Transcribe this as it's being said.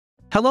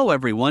Hello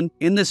everyone,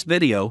 in this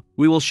video,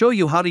 we will show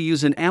you how to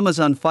use an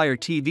Amazon Fire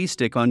TV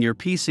Stick on your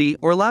PC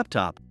or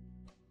laptop.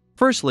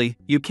 Firstly,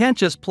 you can't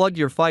just plug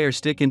your Fire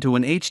Stick into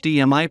an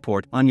HDMI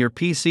port on your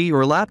PC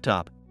or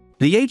laptop.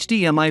 The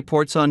HDMI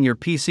ports on your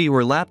PC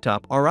or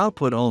laptop are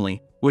output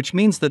only, which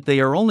means that they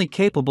are only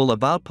capable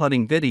of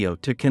outputting video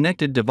to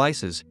connected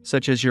devices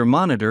such as your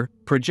monitor,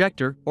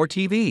 projector, or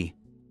TV.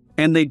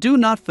 And they do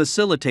not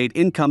facilitate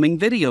incoming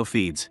video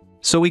feeds.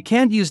 So we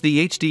can't use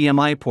the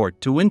HDMI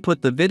port to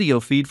input the video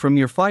feed from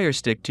your Fire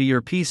Stick to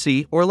your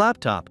PC or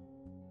laptop.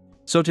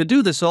 So to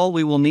do this all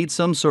we will need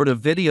some sort of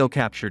video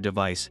capture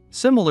device,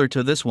 similar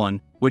to this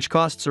one, which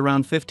costs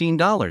around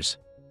 $15.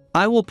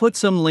 I will put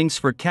some links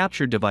for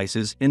capture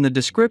devices in the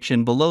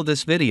description below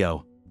this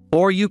video.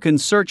 Or you can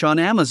search on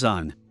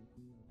Amazon.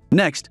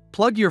 Next,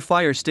 plug your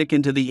Fire Stick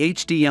into the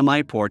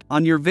HDMI port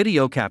on your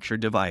video capture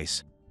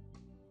device.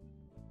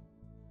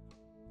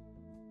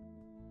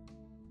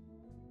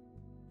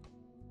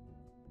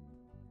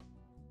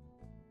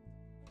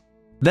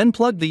 Then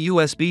plug the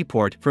USB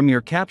port from your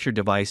capture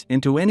device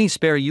into any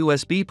spare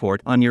USB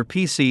port on your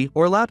PC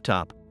or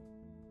laptop.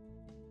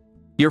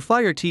 Your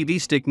Fire TV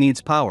Stick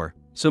needs power,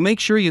 so make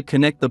sure you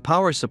connect the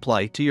power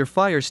supply to your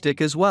Fire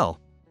Stick as well.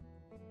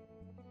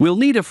 We'll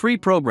need a free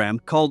program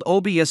called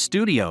OBS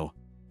Studio.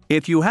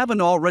 If you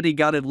haven't already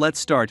got it, let's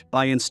start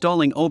by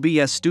installing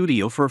OBS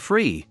Studio for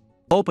free.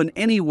 Open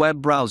any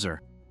web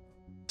browser.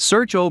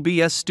 Search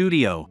OBS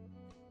Studio.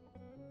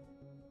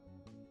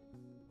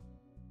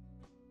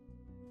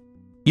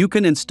 You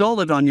can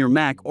install it on your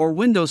Mac or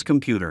Windows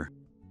computer.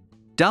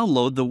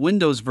 Download the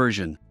Windows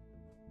version.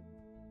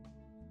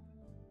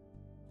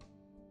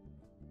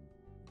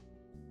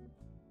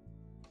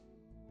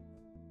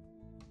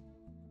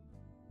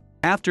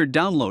 After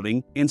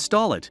downloading,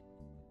 install it.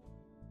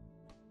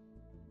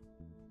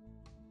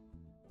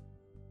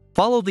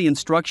 Follow the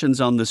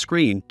instructions on the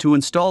screen to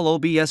install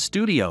OBS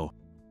Studio.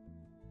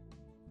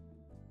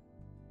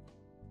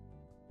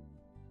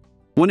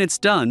 When it's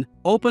done,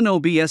 open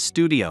OBS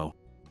Studio.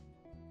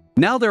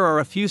 Now there are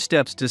a few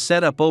steps to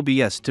set up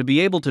OBS to be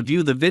able to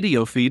view the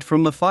video feed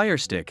from the Fire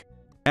Stick.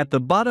 At the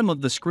bottom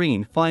of the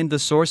screen, find the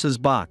Sources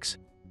box.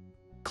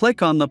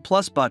 Click on the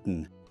plus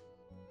button.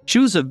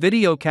 Choose a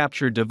video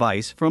capture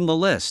device from the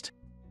list.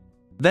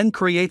 Then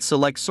Create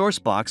Select Source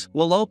box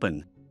will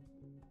open.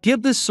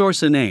 Give this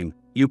source a name,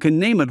 you can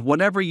name it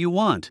whatever you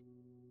want.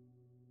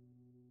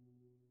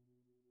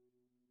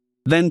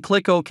 Then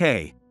click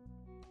OK.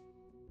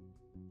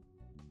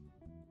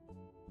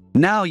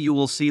 Now you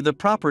will see the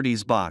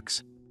Properties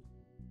box.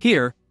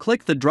 Here,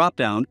 click the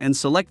drop-down and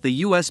select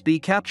the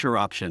USB capture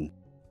option.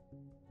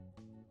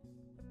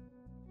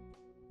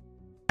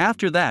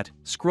 After that,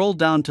 scroll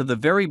down to the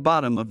very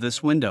bottom of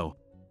this window.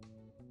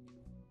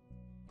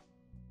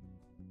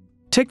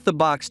 Tick the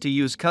box to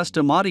use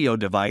custom audio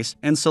device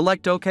and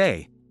select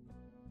OK.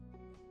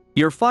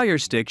 Your Fire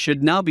Stick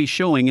should now be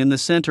showing in the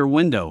center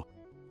window.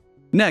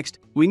 Next,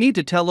 we need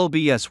to tell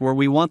OBS where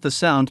we want the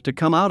sound to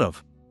come out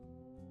of.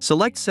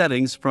 Select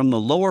Settings from the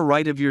lower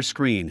right of your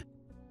screen.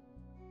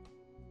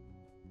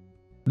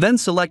 Then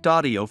select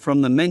Audio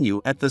from the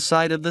menu at the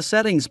side of the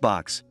Settings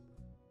box.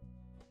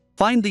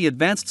 Find the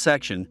Advanced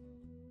section.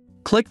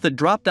 Click the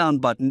drop-down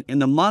button in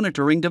the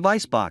Monitoring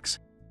Device box.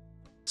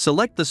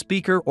 Select the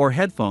speaker or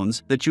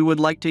headphones that you would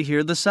like to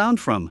hear the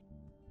sound from.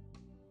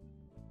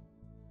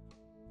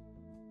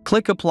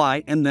 Click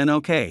Apply and then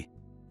OK.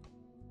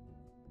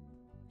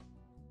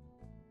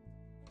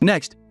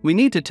 Next, we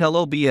need to tell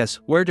OBS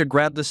where to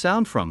grab the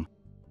sound from.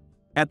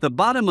 At the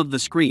bottom of the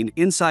screen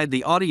inside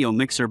the audio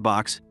mixer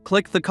box,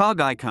 click the cog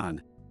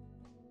icon.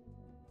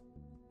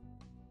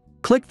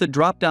 Click the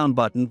drop-down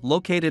button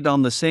located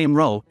on the same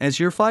row as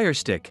your Fire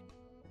Stick.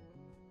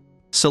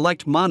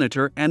 Select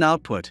Monitor and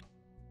Output.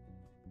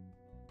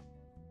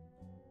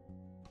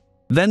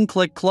 Then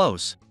click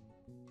Close.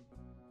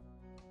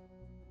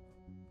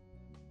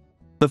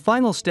 The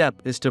final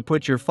step is to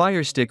put your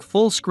Fire Stick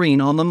full screen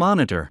on the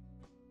monitor.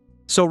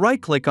 So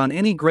right-click on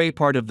any gray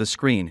part of the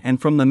screen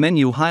and from the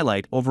menu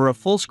highlight over a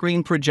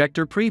full-screen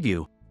projector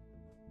preview.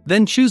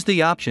 Then choose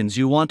the options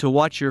you want to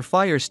watch your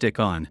Fire Stick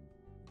on.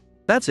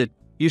 That's it,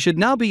 you should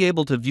now be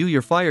able to view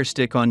your Fire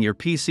Stick on your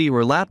PC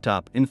or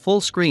laptop in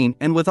full screen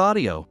and with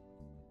audio.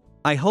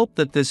 I hope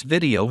that this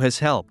video has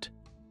helped.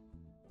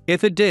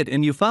 If it did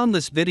and you found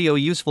this video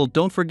useful,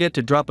 don't forget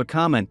to drop a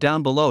comment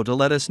down below to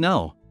let us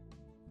know.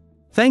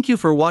 Thank you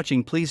for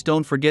watching. Please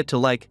don't forget to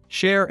like,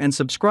 share and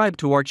subscribe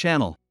to our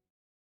channel.